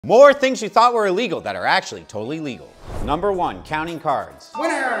More things you thought were illegal that are actually totally legal. Number 1, counting cards.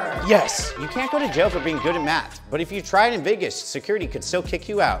 Winner! Yes, you can't go to jail for being good at math, but if you tried in Vegas, security could still kick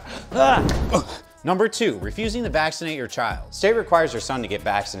you out. Number 2, refusing to vaccinate your child. State requires your son to get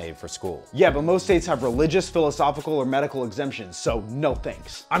vaccinated for school. Yeah, but most states have religious, philosophical, or medical exemptions, so no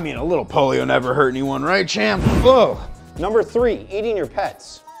thanks. I mean, a little polio never hurt anyone, right, champ? Whoa! Number 3, eating your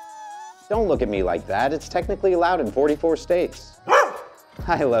pets. Don't look at me like that. It's technically allowed in 44 states.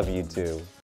 I love you too.